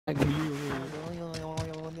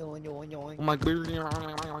my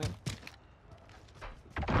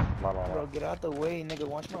Bro, get out the way, nigga.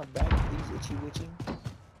 Watch my back, please. Itchy witchy.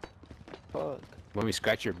 Fuck. When we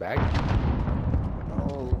scratch your back?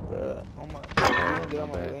 No, bro. Oh my god. Get out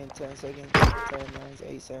my way in 10 seconds. 10, 9,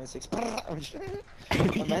 8, 7, 6.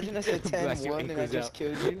 Imagine I said 10, 1, and I just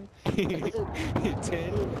killed you. 10.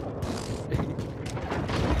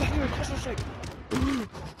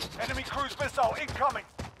 Enemy cruise missile incoming.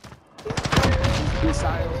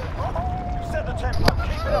 Missile. You set the tempo.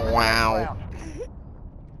 Keep it up. Wow.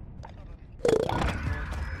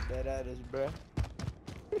 Dead at us, bro.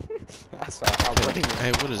 That's all.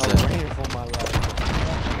 Hey, what is I'm that? running for my life.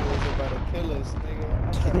 That was about to kill us, nigga. I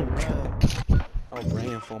can't run. I'm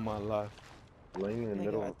running for my life. Laying in the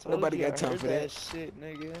middle of Nobody got time for that shit,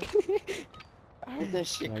 nigga. I heard that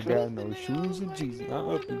shit. I got no shoes and Jesus. I'm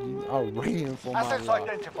up to Jesus. I'm running for my Assets life.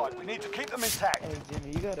 identified. We need to keep them intact. Hey,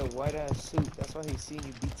 Jimmy, you got a white ass suit. That's why he's seeing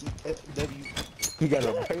you BTW. You got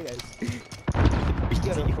a bright ass. You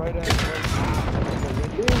got a bright ass white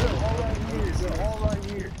suit. They're all right here. They're all right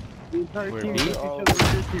here. The entire Where, team B? is each other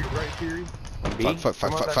right here, right here. B?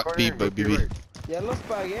 Fuck, B, B. Ya los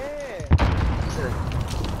pagué.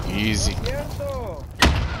 Easy. No es cierto.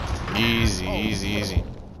 Easy.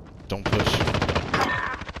 Don't push.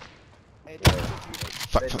 Hey,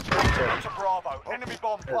 Fuck. To Bravo. Enemy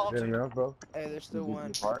bomb Good planted. enough, bro. hey, there's still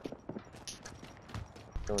one.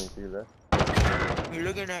 Going through that. You're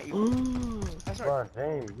looking at you. That's Come right. on,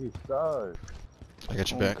 James, you suck. I got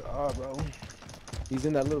your back. Oh, God, bro. He's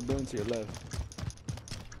in that little building to your left.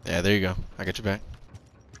 Yeah, there you go. I got your back.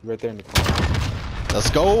 Right there in the corner. Let's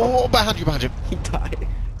go. Behind you. He died.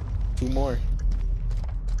 2 more.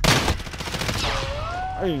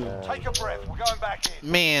 Take a breath. We're going back in.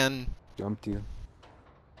 Man. Jumped you.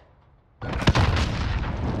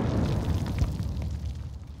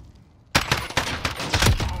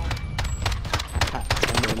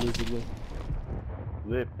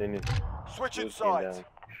 Lift and it's Switching lifting sides.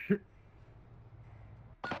 down.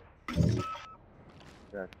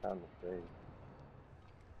 That's time to say.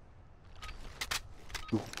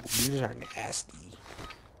 These are nasty.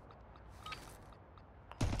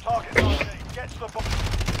 Target 19. Get to the bomb.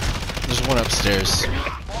 There's one upstairs.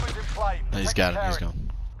 Bomb is in play. Oh, he's got it. He's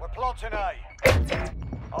gone. We're planting A.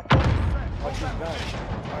 Our bomb is set. Hold that position.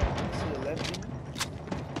 Alright, to the left, Jimmy.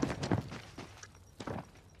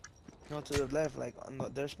 No, to the left, like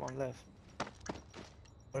on their spawn left.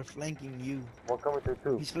 We're flanking you. One coming through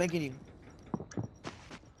too. He's flanking you.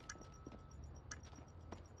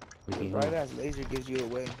 We The can right ass laser gives you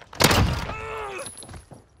away.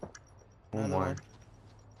 One Another more. one.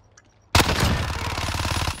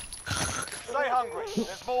 Stay hungry.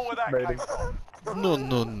 There's more where that came from. No.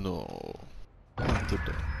 Not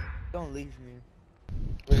today. Don't leave me.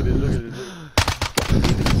 Look at this.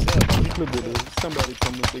 Look at this. Somebody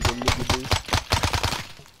come and take a look at this.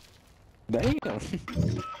 Damn.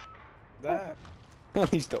 That.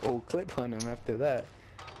 At least the old clip on him after that.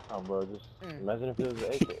 Oh, bro, just imagine if it was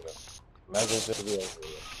an AK, bro. Imagine if it was an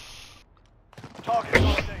AK. Target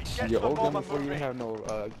 19. Get to Your the old gun bomb and before you move didn't in. have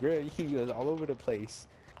no grill, he was all over the place.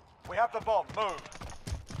 We have the bomb. Move.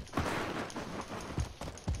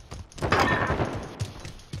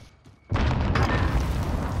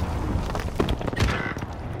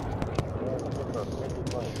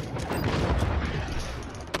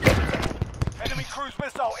 Enemy cruise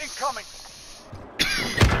missile incoming.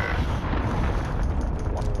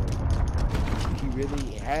 He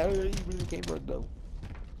really came for it though.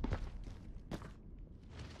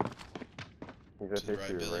 He's right To the there right,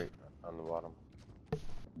 to your Billy. right, on the bottom.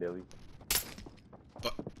 Billy.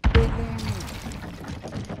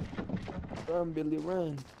 Run, Billy,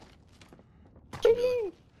 run.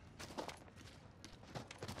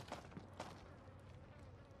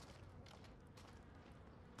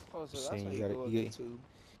 Oh, so that's Saying how you you gotta go eat. YouTube.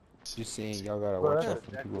 Just saying, y'all gotta Bro, watch that's out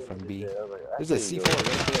from exactly people from what B. he said. I was like, I There's a see you, C4 right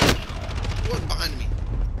there. What behind me?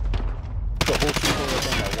 The whole C4 right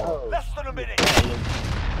on that wall. Oh, Less than a minute.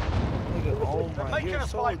 Nigga, oh They're my, making you're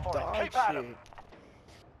us so fight for it. dog Keep at shit. 'em.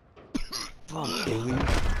 Oh, Billy.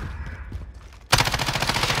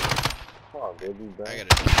 come on, baby, bro.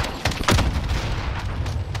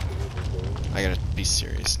 I gotta be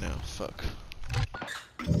serious now. Fuck.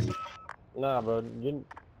 Nah, bro,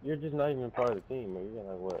 you're just not even part of the team, man. You're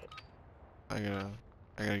like, what? I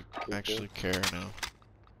gotta actually care now.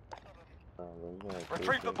 Nah, bro, you're like,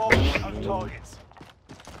 Retrieve the okay. bomb and those targets.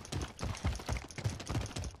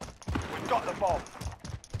 We've got the bomb.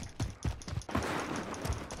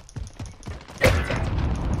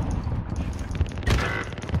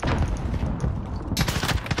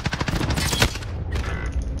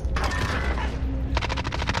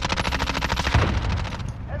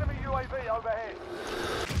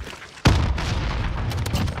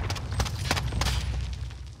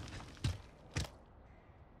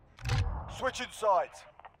 sides.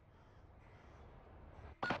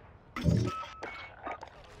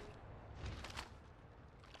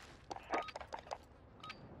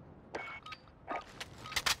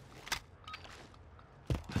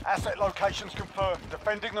 Asset locations confirmed.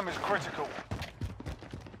 Defending them is critical.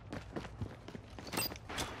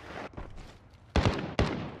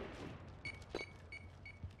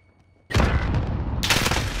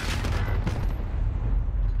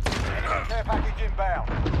 Care package inbound.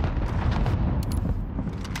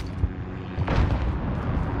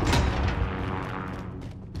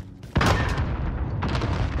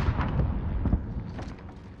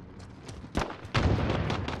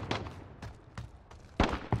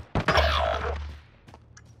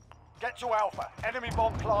 Get to Alpha. Enemy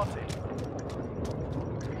bomb planted.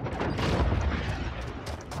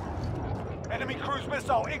 Enemy cruise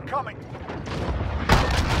missile incoming.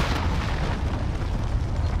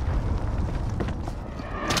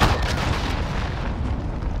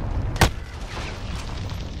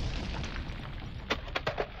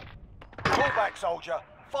 Pull back, soldier.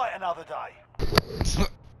 Fight another day.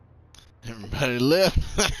 Everybody left.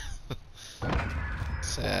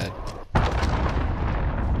 Sad.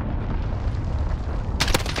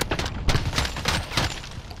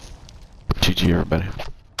 GG, everybody.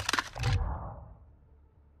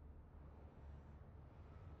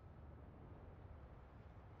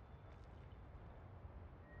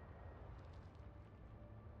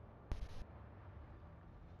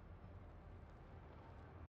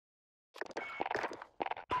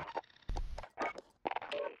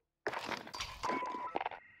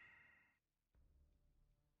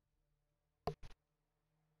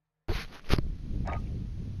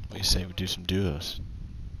 What do you say we do some duos?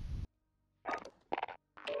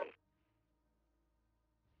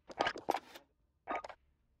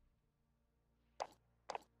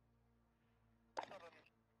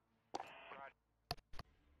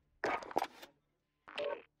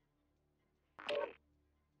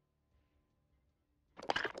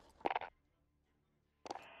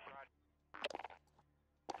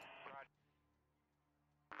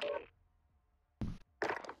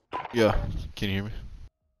 Yeah, can you hear me?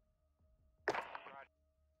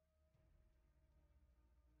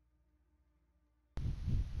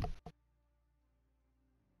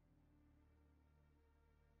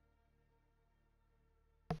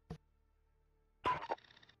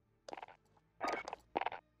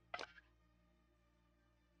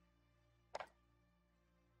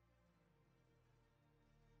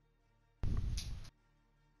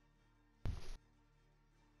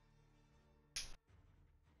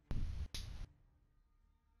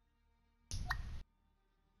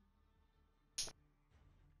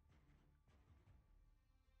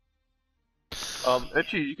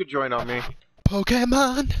 Itchy, you could join on me.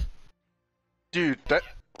 Pokemon! Dude, that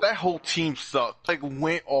whole team sucked. Like,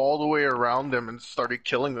 went all the way around them and started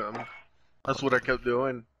killing them. That's what I kept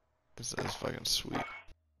doing. That's fucking sweet.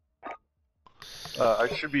 I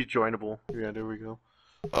should be joinable. Yeah, there we go.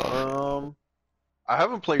 I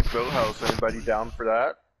haven't played Boathouse. Anybody down for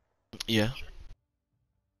that? Yeah.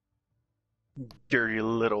 Dirty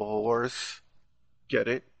little horse. Get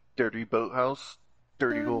it? Dirty Boathouse.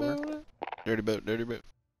 Dirty whore. Dirty boat, dirty boat.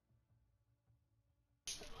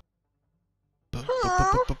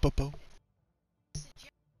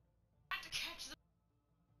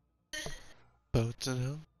 Boats and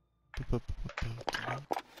hell.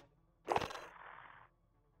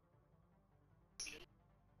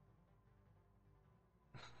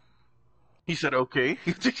 He said okay.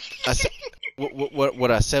 I said, what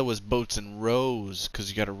I said was boats and rows, cause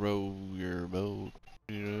you gotta row your boat.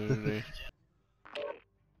 You know what I mean?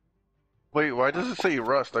 Wait, why does it say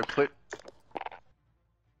Rust? I put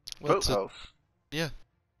Well, Boathouse. Yeah.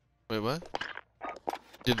 Wait, what?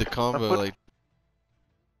 Did the combo like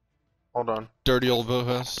Hold on. dirty old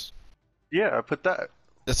boathouse? Yeah, I put that.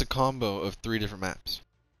 That's a combo of 3 different maps.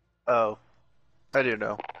 Oh. I didn't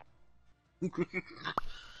know.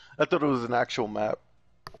 I thought it was an actual map.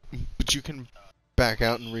 But you can back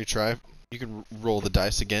out and retry. You can roll the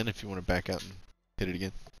dice again if you want to back out and hit it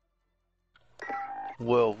again.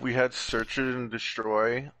 Well, we had Search and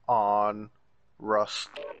Destroy on Rust.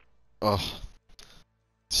 Oh.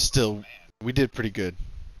 Still, we did pretty good.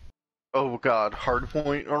 Oh god,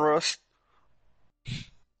 Hardpoint on Rust?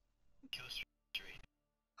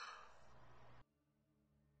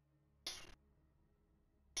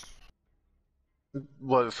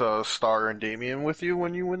 Was Star and Damien with you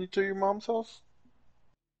when you went into your mom's house?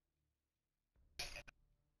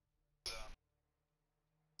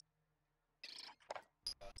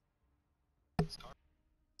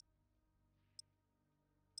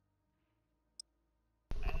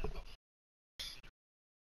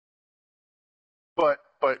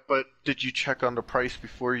 but did you check on the price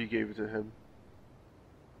before you gave it to him?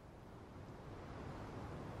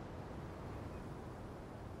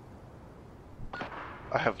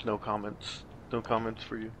 I have no comments. No comments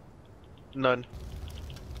for you. None.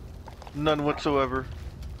 None whatsoever.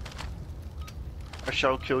 I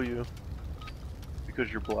shall kill you.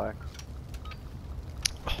 Because you're black.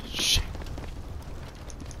 Oh, shit.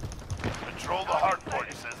 Control the hard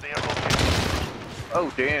point, says they are located.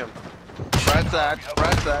 Oh, damn. Right side.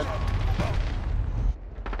 Right side.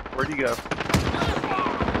 Where'd he go?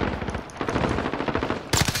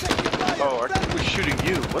 Oh, I think we're shooting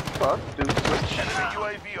you. What the fuck? Dude, switch. Enemy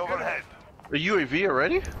UAV overhead. A UAV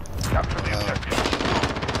already? Capture the objective.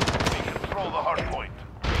 We control the hard point.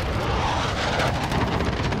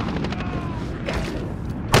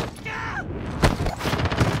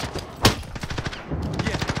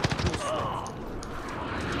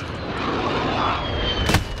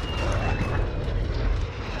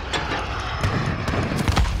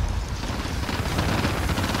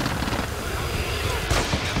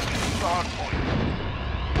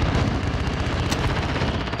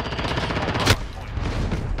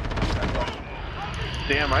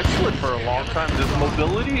 Damn, I slid for a long time. Does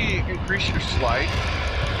mobility increase your slide?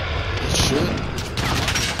 It should.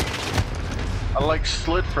 I like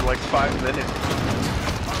slid for like 5 minutes.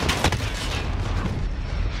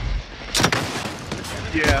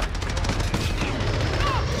 Yeah.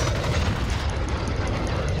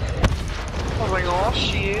 I was like, oh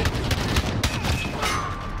shit.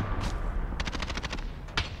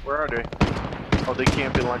 Where are they? Oh, they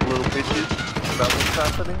camping like little bitches? Is that what's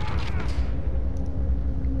happening?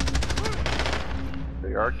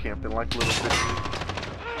 They are camping like little bitches.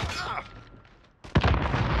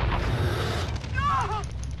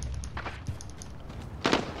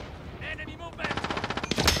 Enemy movement.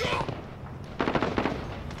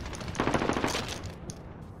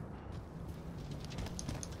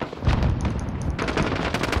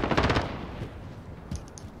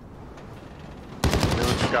 There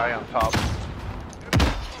was a guy on top.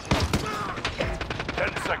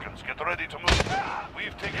 10 seconds. Get ready to move.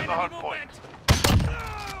 We've taken the hard point.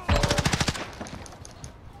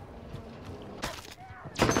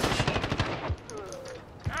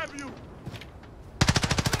 Have you?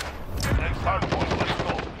 Next hard point. Let's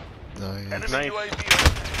go. Nice. Enemy Nice. UAV.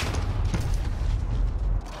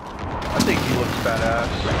 I think he looks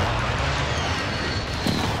badass.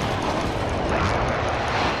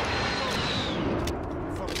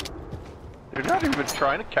 They're not even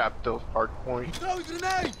trying to cap those hard points. Throw a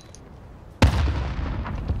grenade.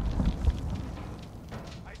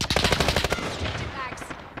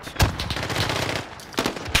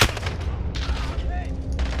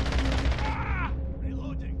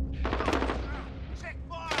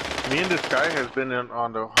 Me and this guy has been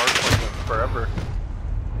on the hard point forever.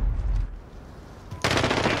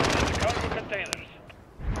 The cargo containers.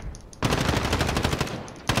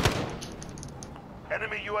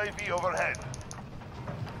 Enemy UAV overhead.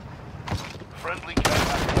 Friendly care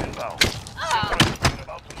package inbound. Friendly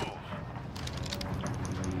about to move.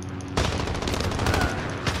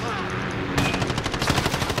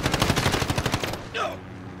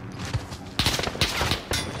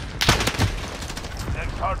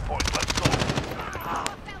 Next hard point, let's go.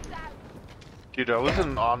 Dude, I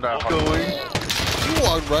wasn't on that hard point. You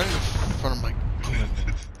walked right in front of my...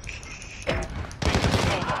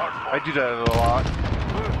 I do that a lot.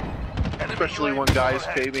 Especially when guys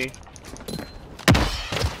pay me.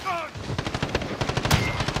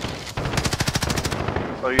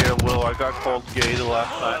 Oh yeah, Will, I got called gay the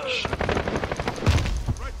last match.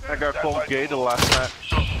 I got called gay the last match.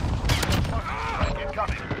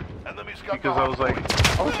 Because I was like,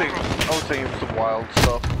 I was saying some wild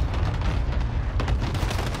stuff.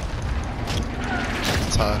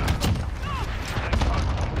 It's hot.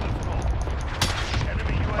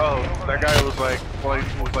 Oh, that guy was like,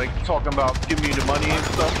 talking about giving me the money and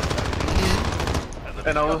stuff.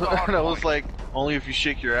 And I was like, only if you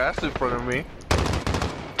shake your ass in front of me.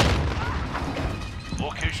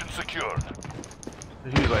 Location secured.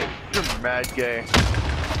 And he was like, you're mad gay.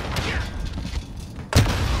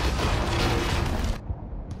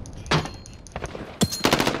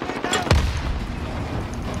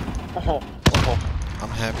 Oh, I'm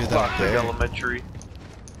happy that I'm classic gay. elementary.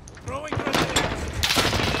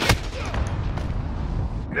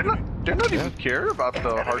 They're not even care about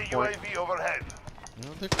the hard point. UAV overhead. You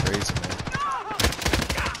know, they're crazy, man.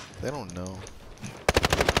 They don't know.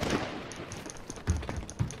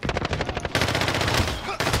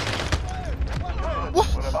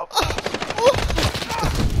 What about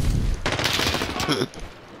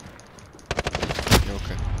You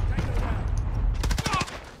okay?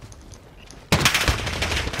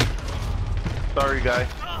 Sorry, guy.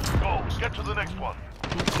 Go, get to the next one.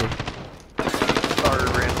 Sorry,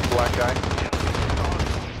 random black guy.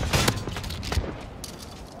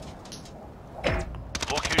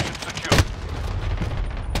 Location secure.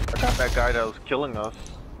 I got that guy that was killing us.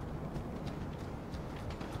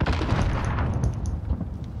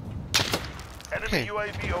 Enemy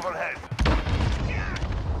UAV overhead.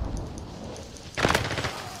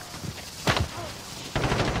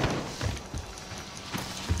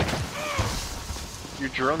 Your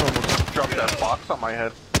drone almost dropped that box on my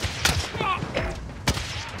head.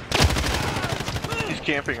 He's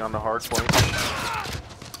camping on the hard point.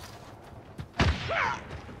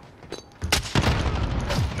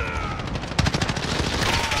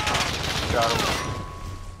 Got him.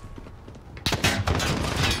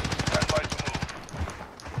 Stand by to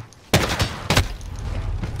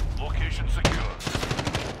move. Location secure.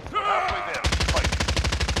 Halfway there. Fight.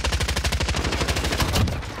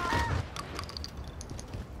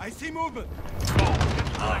 I see movement. Go, get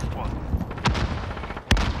to the next one.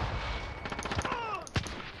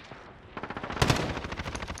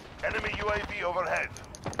 Enemy UAV overhead.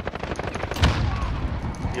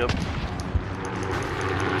 Yep.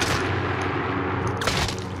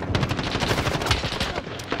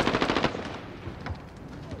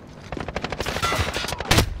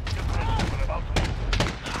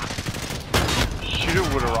 Shoot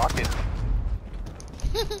it with a rocket.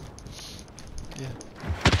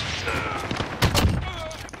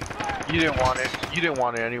 You didn't want it. You didn't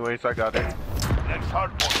want it anyways. I got it. Next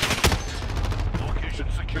hard point. Location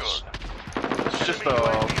secured. It's just a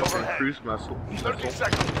UAV fucking overhead. cruise missile. 30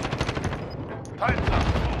 seconds. Time's up.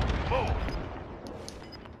 Move.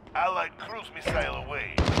 Allied cruise missile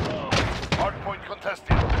away. Hard point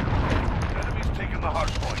contested. Enemies taking the hard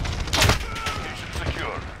point. Location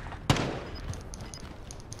secured.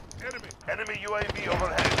 Enemy UAV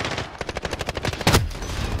overhead.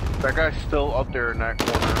 That guy's still up there in that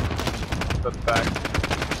corner. That's back.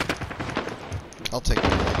 I'll take it.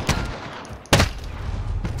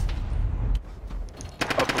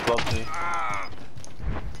 Up above me.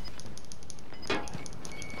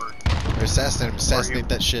 Assassinate him. Assassinate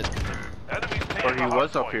that shit. Enemies taking Or he the hard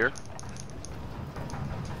was up point. here.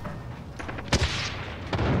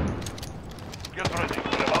 Get ready.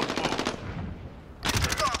 We're about to move.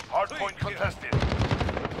 Hard point contested.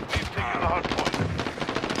 We've taken the hard point.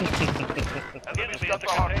 Enemies got the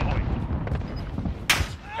hard point.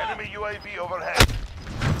 Enemy UAV overhead.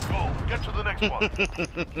 Go. Get to the next one.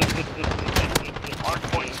 Hard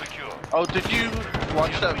point secure. Oh, did you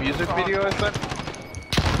watch that music video I sent?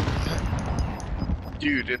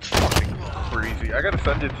 Dude, it's fucking crazy. I gotta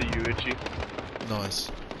send it to you, Itchy. Nice.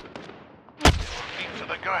 Feet to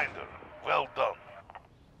the grinder. Well done.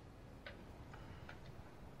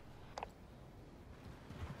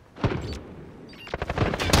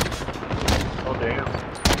 Oh damn.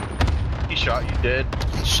 He shot you dead.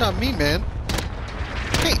 He shot me, man.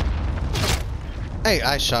 Hey. Hey,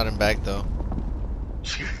 I shot him back though.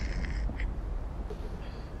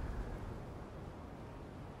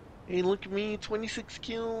 Hey, look at me, 26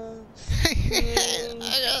 kills. I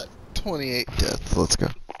got 28 deaths. Let's go.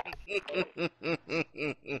 I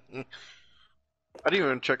didn't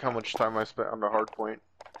even check how much time I spent on the hard point.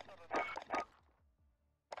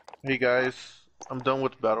 Hey guys, I'm done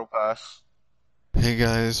with Battle Pass. Hey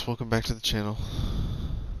guys, welcome back to the channel.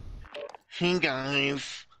 Hey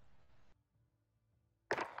guys.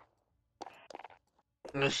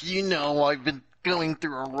 As you know, I've been going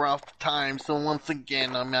through a rough time, so once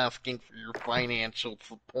again, I'm asking for your financial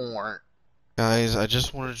support. Guys, I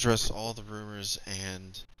just want to address all the rumors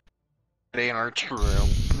and... They are true.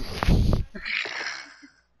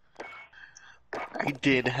 I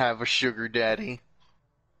did have a sugar daddy.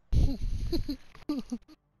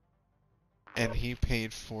 and he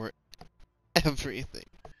paid for everything.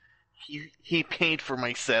 He paid for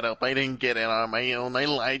my setup. I didn't get it on my own. I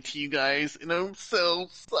lied to you guys, and I'm so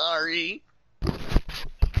sorry.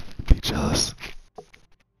 Be jealous.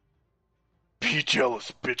 Be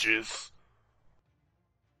jealous, bitches.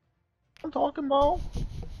 I'm talking about.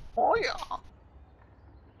 Oh yeah.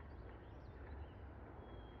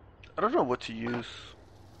 I don't know what to use.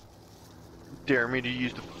 Dare me to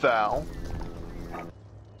use the foul.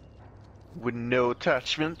 With no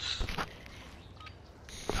attachments.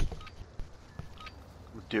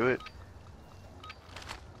 We'll do it.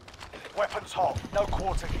 Weapons hot. No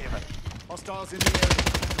quarter given. Hostiles in the area.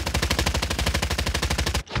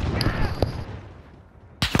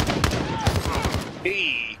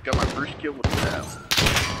 Hey, got my first kill with the foul.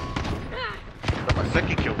 Got my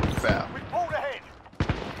second kill with the foul. We pulled ahead.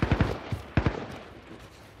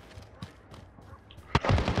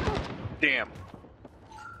 Damn.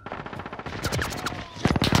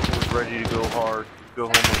 ready to go hard. Go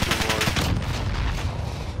home and go hard.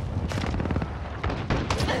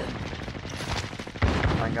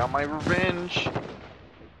 I got my revenge.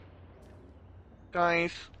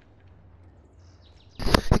 Guys.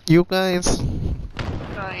 You guys.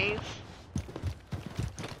 Guys.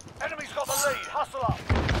 Enemy's got the lead. Hustle up.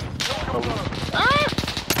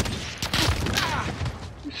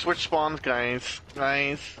 We switch spawns, guys.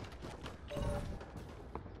 Guys.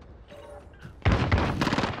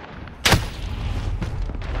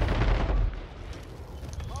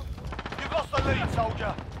 You've lost the lead,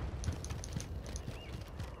 soldier.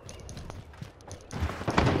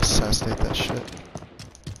 Assassinate that shit.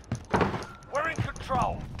 We're in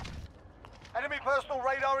control. Enemy personal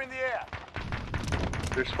radar in the air.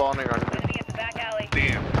 They're spawning on me. Enemy at the back alley.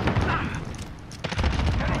 Damn.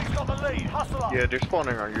 Enemy's got the lead. Hustle up. Yeah, they're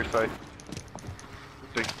spawning on your side.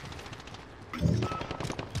 See.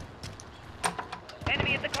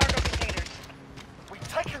 Enemy at the cargo containers. We've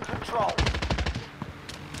taken control.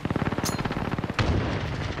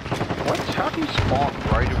 What? How do you spawn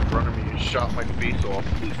right in front of me and shot my face off?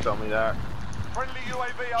 Please tell me that. Friendly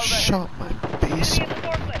UAV overhead. Shot my face. Enemy at the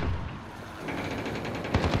forklift.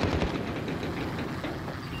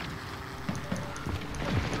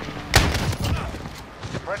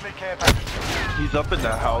 Friendly care package. He's up in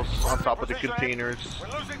that house on top of the Precision. containers.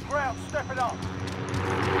 We're losing ground. Step it up.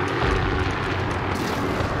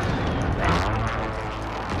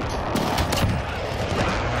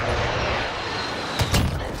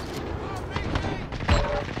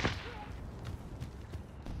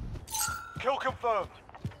 Kill confirmed.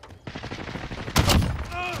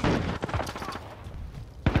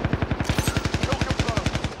 Kill confirmed.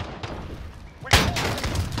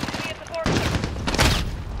 Enemy at the forklift.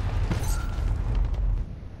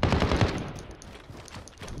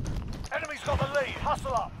 Enemy's got the lead.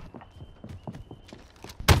 Hustle up.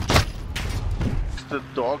 It's the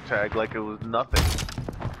dog tag like it was nothing.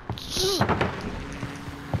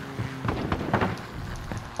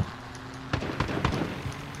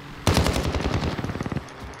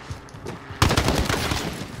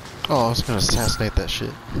 Oh, I was gonna assassinate that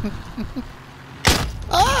shit.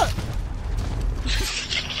 Ah!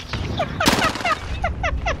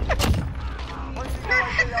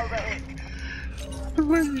 UAV overhead. The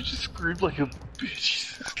way you just screamed like a bitch.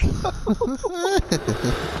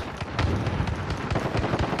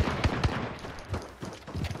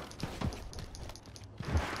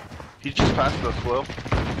 He just passed us, Will.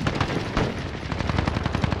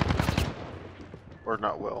 Or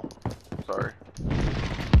not Will. Sorry.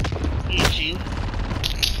 Ichi.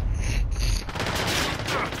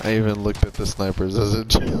 I even looked at the snipers as a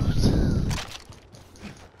joke.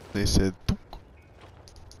 They said,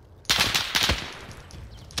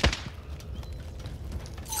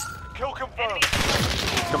 Kill confirmed.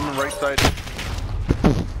 Coming right side.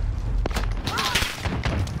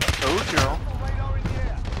 Oh, girl. Radar in the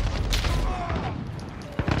air.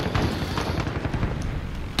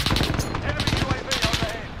 Enemy UAV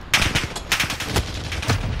overhead.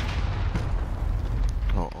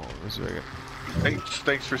 oh, this is very good.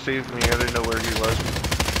 Thanks for saving me. I didn't know where he was.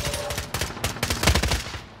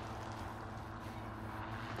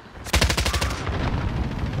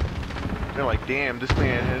 They're like, damn, this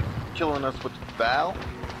man is killing us with Val.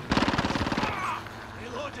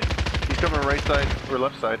 He's coming right side or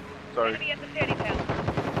left side. Sorry. Enemy at the standing panel.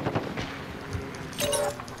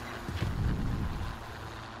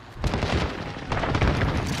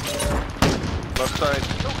 Left side.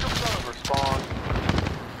 Respawn.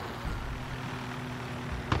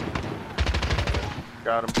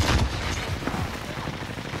 Got him.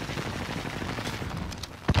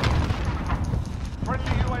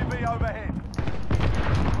 Friendly UAV overhead.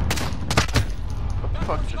 What the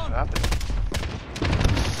fuck just happened?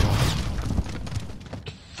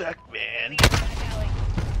 Sick, man. Enemy at the back alley.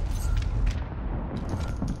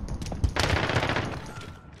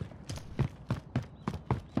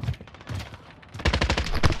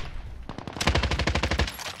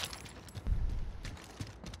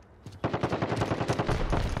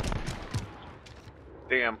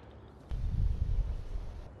 Damn.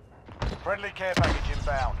 Friendly care package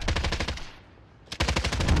inbound.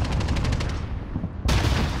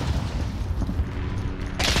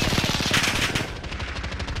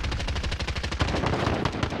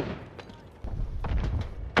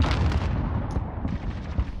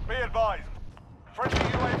 Be advised. Friendly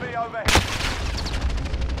UAV overhead.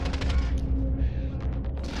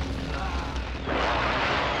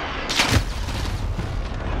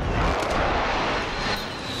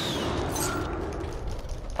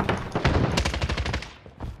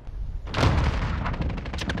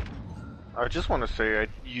 just want to say I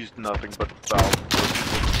used nothing but valve to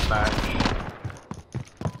smash.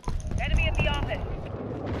 Enemy at the office.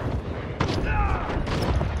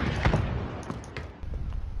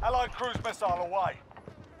 Allied cruise missile away.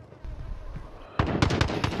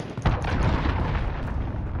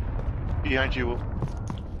 Behind you.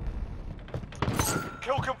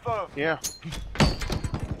 Kill confirmed. Yeah.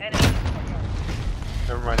 Enemy in the courtyard.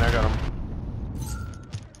 Never mind, I got him.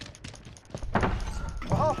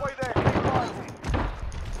 We're halfway there. Keep rising.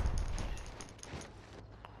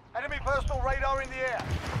 Enemy personal radar in the air.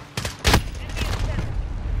 Enemy in the center.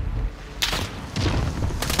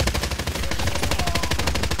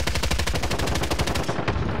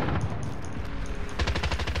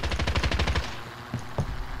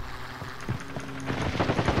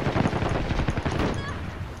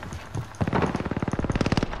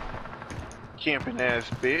 Camping ass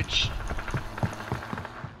bitch.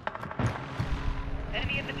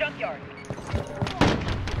 Enemy at the junkyard.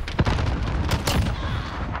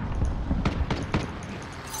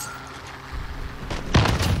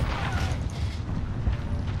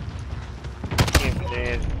 Camping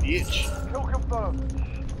ass bitch. Kill confirmed.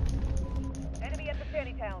 Enemy at the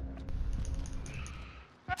shanty town.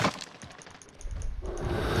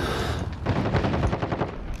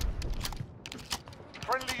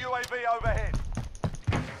 Friendly UAV overhead.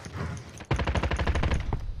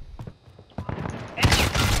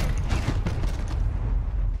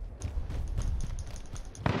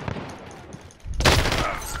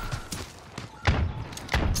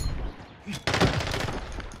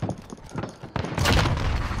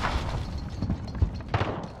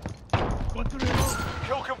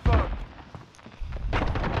 Kill confirmed.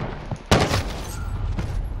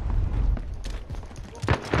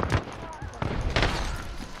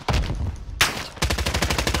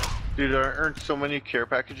 Dude, I earned so many care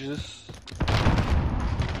packages.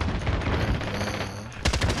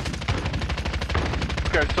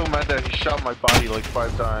 This guy's so mad that he shot my body like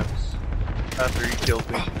 5 times after he killed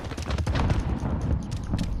me.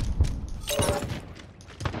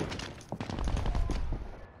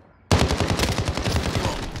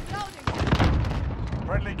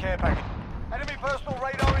 Friendly care package. Enemy personal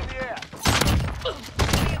radar in the air.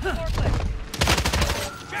 Enemy at the forklift.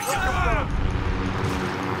 Kill confirmed.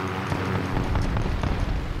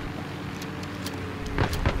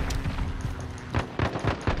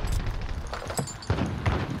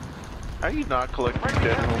 How you not collecting Friendly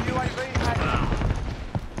dead enemy homies? UAV active.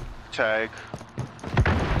 Tag.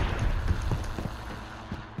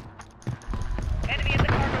 Enemy at the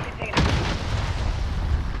cargo container.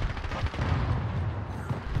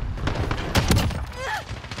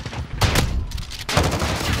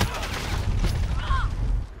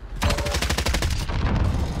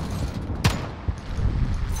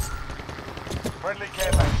 Friendly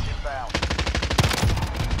care package inbound.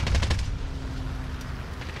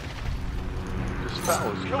 This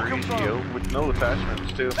foul is Kill crazy, confirmed. yo, with no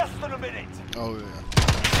attachments too. Less than a minute. Oh yeah.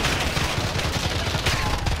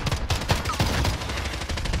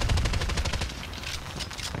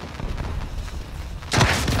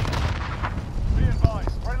 Be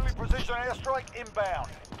advised. Friendly precision airstrike inbound.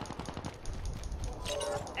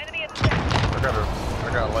 Enemy at the center. I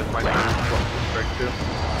gotta like my strike too.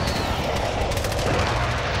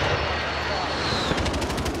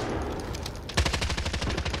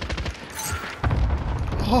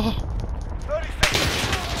 Oh, 30 seconds.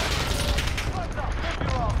 Time's up. Move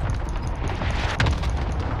your ass.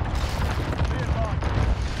 Be advised.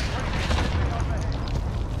 Friendly UAV overhead.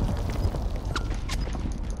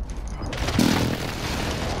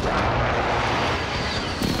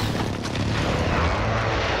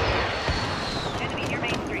 Enemy near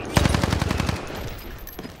Main Street.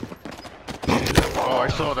 Oh, I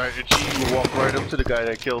saw that. Ichigya walked right up to the guy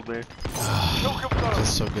that killed me. Kill confirmed. that's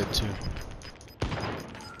so good too.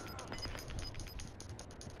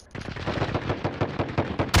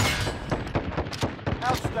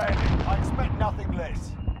 Outstanding. I expect nothing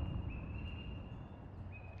less.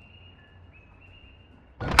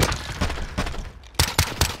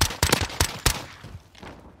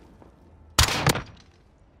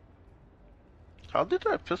 How did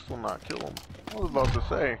that pistol not kill him? I was about to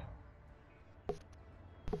say.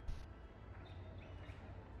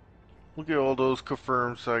 Look at all those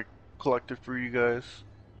confirms I collected for you guys.